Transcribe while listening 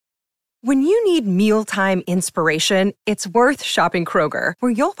When you need mealtime inspiration, it's worth shopping Kroger,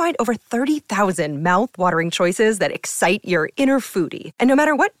 where you'll find over 30,000 mouth-watering choices that excite your inner foodie. And no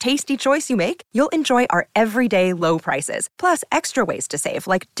matter what tasty choice you make, you'll enjoy our everyday low prices, plus extra ways to save,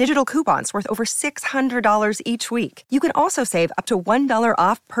 like digital coupons worth over $600 each week. You can also save up to $1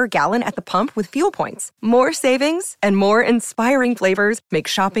 off per gallon at the pump with fuel points. More savings and more inspiring flavors make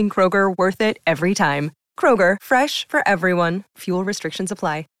shopping Kroger worth it every time. Kroger, fresh for everyone. Fuel restrictions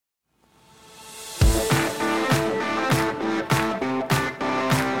apply.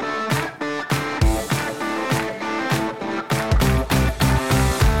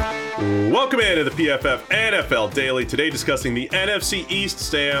 Welcome into the PFF NFL Daily. Today discussing the NFC East,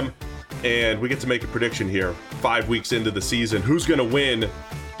 Sam, and we get to make a prediction here 5 weeks into the season. Who's going to win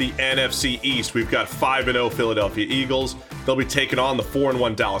the NFC East? We've got 5-0 Philadelphia Eagles. They'll be taking on the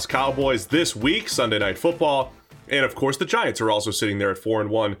 4-1 Dallas Cowboys this week, Sunday Night Football. And of course, the Giants are also sitting there at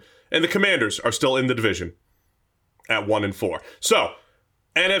 4-1. And the Commanders are still in the division at 1-4. So,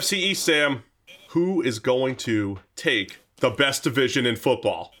 NFC East, Sam, who is going to take the best division in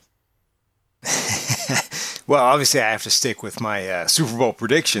football? Well, obviously I have to stick with my Super Bowl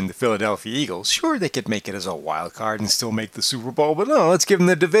prediction, the Philadelphia Eagles. Sure, they could make it as a wild card and still make the Super Bowl, but no, let's give them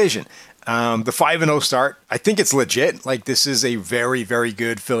the division. The 5-0 start, I think it's legit. Like, this is a very, very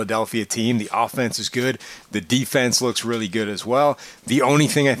good Philadelphia team. The offense is good. The defense looks really good as well. The only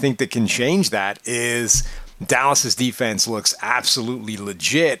thing I think that can change that is Dallas's defense looks absolutely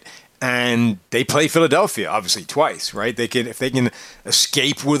legit. And they play Philadelphia, obviously, twice, right? If they can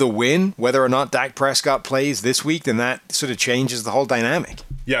escape with a win, whether or not Dak Prescott plays this week, then that sort of changes the whole dynamic.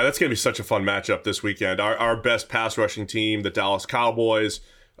 Yeah, that's going to be such a fun matchup this weekend. Our best pass rushing team, the Dallas Cowboys,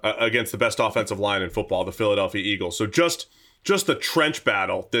 against the best offensive line in football, the Philadelphia Eagles. So just the trench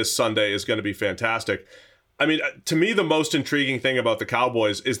battle this Sunday is going to be fantastic. I mean, to me, the most intriguing thing about the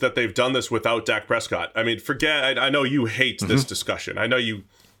Cowboys is that they've done this without Dak Prescott. I mean, I know you hate this discussion. I know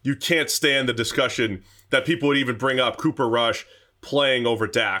you can't stand the discussion that people would even bring up Cooper Rush playing over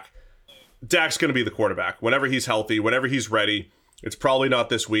Dak. Dak's going to be the quarterback. Whenever he's healthy, whenever he's ready, it's probably not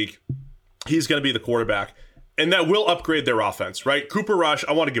this week, he's going to be the quarterback. And that will upgrade their offense, right? Cooper Rush,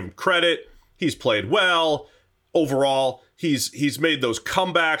 I want to give him credit. He's played well. Overall, he's made those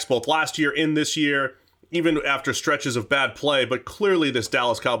comebacks both last year and this year, even after stretches of bad play. But clearly this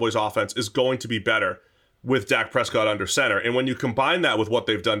Dallas Cowboys offense is going to be better with Dak Prescott under center. And when you combine that with what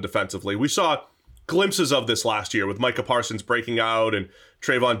they've done defensively, we saw glimpses of this last year with Micah Parsons breaking out and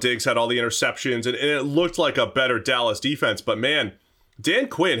Trayvon Diggs had all the interceptions, and it looked like a better Dallas defense. But man, Dan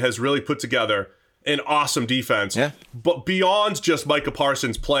Quinn has really put together an awesome defense, but beyond just Micah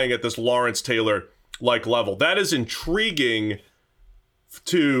Parsons playing at this Lawrence Taylor-like level. That is intriguing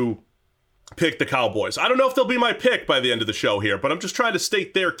to pick the Cowboys. I don't know if they'll be my pick by the end of the show here, but I'm just trying to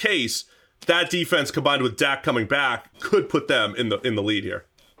state their case. That defense combined with Dak coming back could put them in the lead here.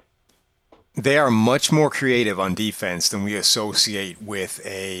 They are much more creative on defense than we associate with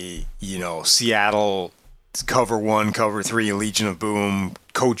a, Seattle cover 1, cover 3, Legion of Boom,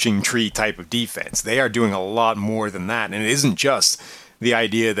 coaching tree type of defense. They are doing a lot more than that. And it isn't just the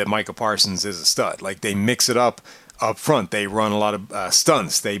idea that Micah Parsons is a stud. Like, they mix it up front. They run a lot of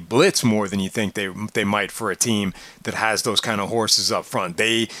stunts. They blitz more than you think they might for a team that has those kind of horses up front.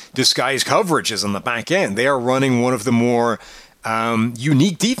 They disguise coverages on the back end. They are running one of the more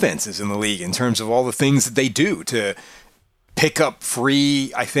unique defenses in the league in terms of all the things that they do to pick up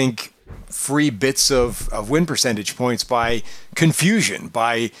free bits of win percentage points by confusion,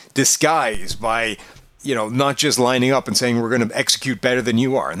 by disguise, by not just lining up and saying we're going to execute better than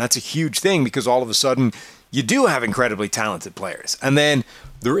you are. And that's a huge thing because all of a sudden you do have incredibly talented players. And then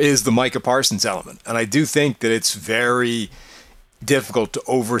there is the Micah Parsons element. And I do think that it's very difficult to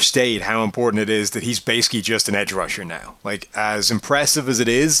overstate how important it is that he's basically just an edge rusher now. Like, as impressive as it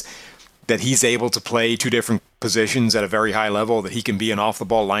is that he's able to play two different positions at a very high level, that he can be an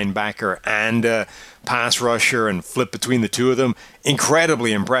off-the-ball linebacker and a pass rusher and flip between the two of them,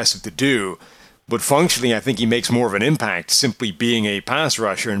 incredibly impressive to do. But functionally, I think he makes more of an impact simply being a pass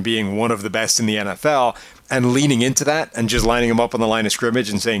rusher and being one of the best in the NFL and leaning into that and just lining him up on the line of scrimmage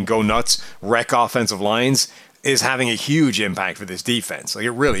and saying, go nuts, wreck offensive lines, is having a huge impact for this defense. Like,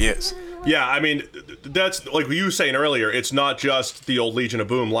 it really is. Yeah, I mean, that's like you were saying earlier, it's not just the old Legion of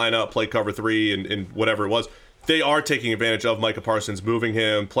Boom line up, play cover 3 and whatever it was. They are taking advantage of Micah Parsons, moving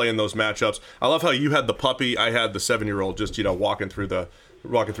him, playing those matchups. I love how you had the puppy, I had the 7-year-old just, walking through the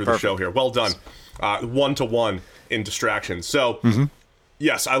show here. Well done. 1-to-1 in distractions. So,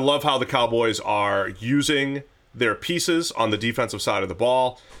 yes, I love how the Cowboys are using their pieces on the defensive side of the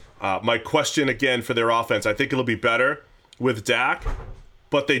ball. My question again for their offense, I think it'll be better with Dak.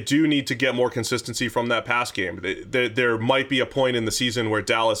 but they do need to get more consistency from that pass game. There might be a point in the season where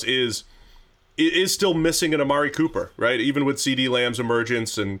Dallas is still missing an Amari Cooper, right? Even with CeeDee Lamb's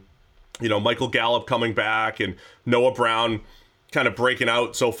emergence and, Michael Gallup coming back and Noah Brown kind of breaking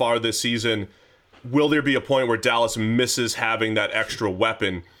out so far this season, will there be a point where Dallas misses having that extra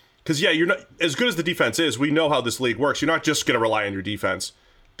weapon? Because, you're not as good as the defense is. We know how this league works. You're not just going to rely on your defense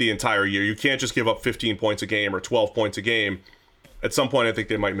the entire year. You can't just give up 15 points a game or 12 points a game. At some point, I think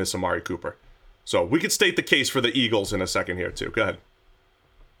they might miss Amari Cooper. So we could state the case for the Eagles in a second here, too. Go ahead.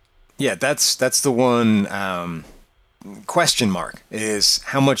 Yeah, that's the one question mark is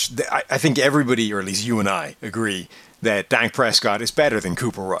how much. I think everybody, or at least you and I, agree that Dak Prescott is better than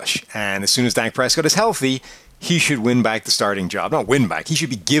Cooper Rush. And as soon as Dak Prescott is healthy, he should win back the starting job. Not win back. He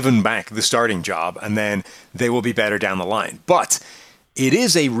should be given back the starting job, and then they will be better down the line. But it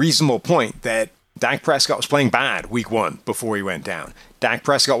is a reasonable point that Dak Prescott was playing bad week 1 before he went down. Dak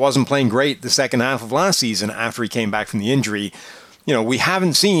Prescott wasn't playing great the second half of last season after he came back from the injury. We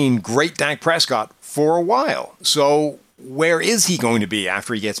haven't seen great Dak Prescott for a while. So where is he going to be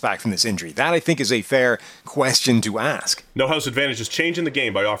after he gets back from this injury? That, I think, is a fair question to ask. No House Advantage is changing the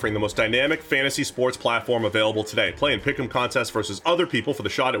game by offering the most dynamic fantasy sports platform available today. Play in pick'em contests versus other people for the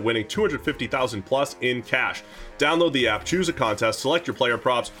shot at winning $250,000 plus in cash. Download the app, choose a contest, select your player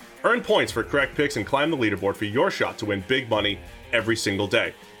props, earn points for correct picks, and climb the leaderboard for your shot to win big money every single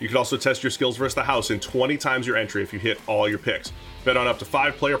day. You can also test your skills versus the house in 20 times your entry if you hit all your picks. Bet on up to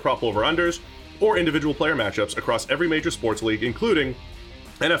 5 player prop over-unders or individual player matchups across every major sports league, including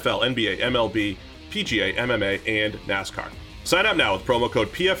NFL, NBA, MLB, PGA, MMA, and NASCAR. Sign up now with promo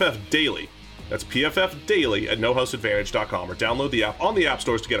code PFFDaily. That's PFFDaily at nohouseadvantage.com, or download the app on the app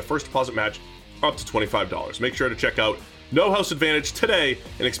stores to get a first deposit match up to $25. Make sure to check out No House Advantage today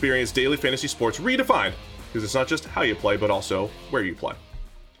and experience daily fantasy sports redefined, because it's not just how you play, but also where you play.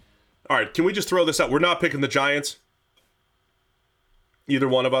 All right, can we just throw this out? We're not picking the Giants. Either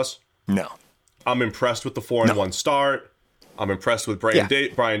one of us. No. I'm impressed with the 4-1 start. I'm impressed with Brian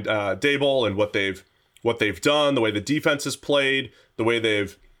Daboll and what they've done, the way the defense has played, the way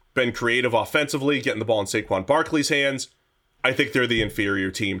they've been creative offensively, getting the ball in Saquon Barkley's hands. I think they're the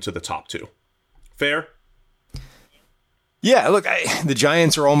inferior team to the top two. Fair? Yeah, look, the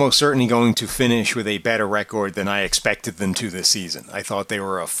Giants are almost certainly going to finish with a better record than I expected them to this season. I thought they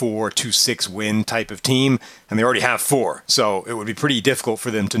were a 4-6 win type of team, and they already have 4. So it would be pretty difficult for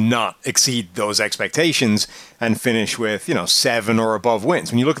them to not exceed those expectations and finish with, 7 or above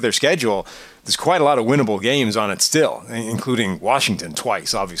wins. When you look at their schedule, there's quite a lot of winnable games on it still, including Washington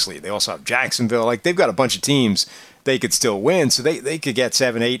twice, obviously. They also have Jacksonville. They've got a bunch of teams they could still win, so they could get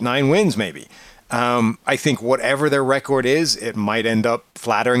 7, 8, 9 wins maybe. I think whatever their record is, it might end up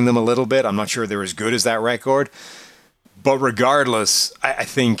flattering them a little bit. I'm not sure they're as good as that record. But regardless, I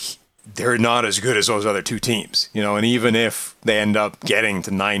think they're not as good as those other two teams. And even if they end up getting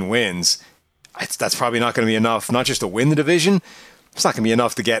to 9 wins, that's probably not going to be enough, not just to win the division. It's not going to be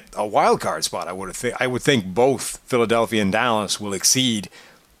enough to get a wild card spot. I would think both Philadelphia and Dallas will exceed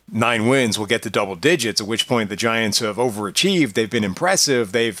 9 wins, will get to double digits, at which point the Giants have overachieved. They've been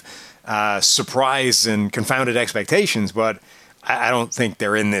impressive. They've surprised and confounded expectations, but I don't think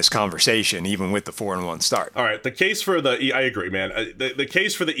they're in this conversation, even with the 4-1 start. All right, the case for I agree, man. The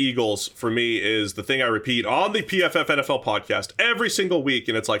case for the Eagles, for me, is the thing I repeat on the PFF NFL podcast every single week,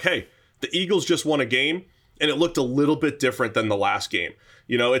 and it's like, hey, the Eagles just won a game, and it looked a little bit different than the last game.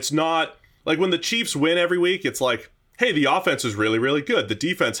 It's not like when the Chiefs win every week, it's like, hey, the offense is really, really good. The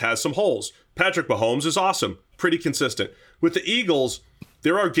defense has some holes. Patrick Mahomes is awesome, pretty consistent. With the Eagles,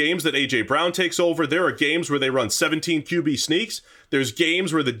 there are games that A.J. Brown takes over. There are games where they run 17 QB sneaks. There's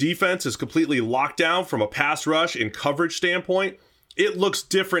games where the defense is completely locked down from a pass rush and coverage standpoint. It looks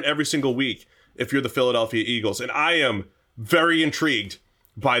different every single week if you're the Philadelphia Eagles. And I am very intrigued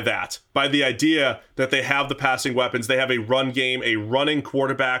by that, by the idea that they have the passing weapons. They have a run game, a running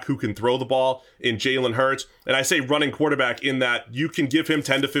quarterback who can throw the ball in Jalen Hurts. And I say running quarterback in that you can give him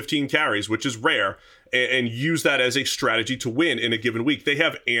 10 to 15 carries, which is rare, and use that as a strategy to win in a given week. They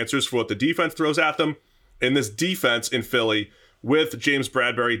have answers for what the defense throws at them. And this defense in Philly with James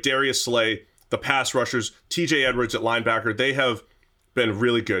Bradbury, Darius Slay, the pass rushers, TJ Edwards at linebacker, they have been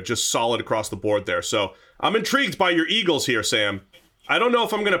really good, just solid across the board there. So I'm intrigued by your Eagles here, Sam. I don't know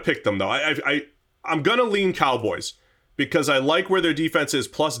if I'm going to pick them, though. I'm going to lean Cowboys because I like where their defense is,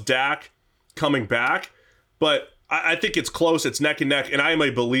 plus Dak coming back. But I think it's close. It's neck and neck. And I am a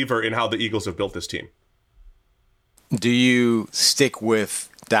believer in how the Eagles have built this team. Do you stick with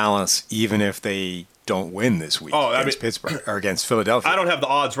Dallas even if they don't win this week against Pittsburgh or against Philadelphia. I don't have the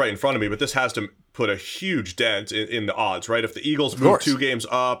odds right in front of me, but this has to put a huge dent in the odds, right? If the Eagles move 2 games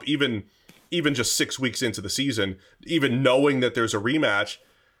up, even just 6 weeks into the season, even knowing that there's a rematch,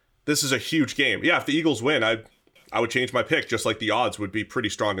 this is a huge game. Yeah, if the Eagles win, I would change my pick, just like the odds would be pretty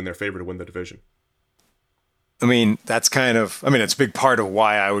strong in their favor to win the division. I mean, it's a big part of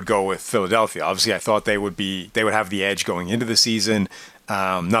why I would go with Philadelphia. Obviously, I thought they would have the edge going into the season.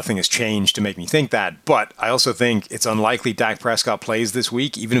 Nothing has changed to make me think that. But I also think it's unlikely Dak Prescott plays this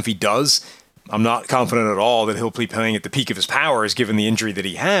week. Even if he does, I'm not confident at all that he'll be playing at the peak of his powers, given the injury that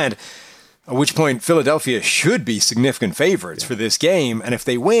he had. At which point, Philadelphia should be significant favorites for this game. And if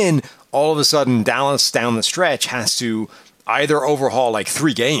they win, all of a sudden, Dallas down the stretch has to either overhaul like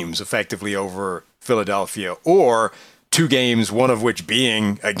 3 games effectively over Philadelphia, or 2 games, one of which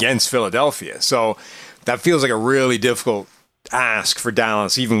being against Philadelphia. So that feels like a really difficult ask for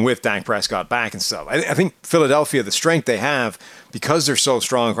Dallas, even with Dak Prescott back and stuff. I think Philadelphia, the strength they have, because they're so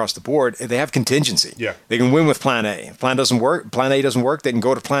strong across the board, they have contingency. Yeah. They can win with plan A. If plan A doesn't work, they can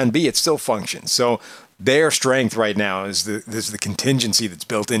go to plan B. It still functions. So their strength right now is the contingency that's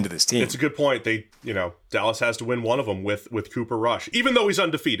built into this team. It's a good point. Dallas has to win one of them with Cooper Rush, even though he's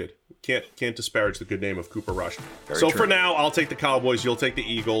undefeated. Can't disparage the good name of Cooper Rush. Very true. For now, I'll take the Cowboys. You'll take the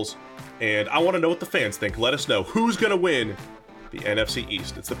Eagles, and I want to know what the fans think. Let us know who's going to win the NFC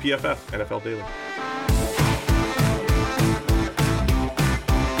East. It's the PFF NFL Daily.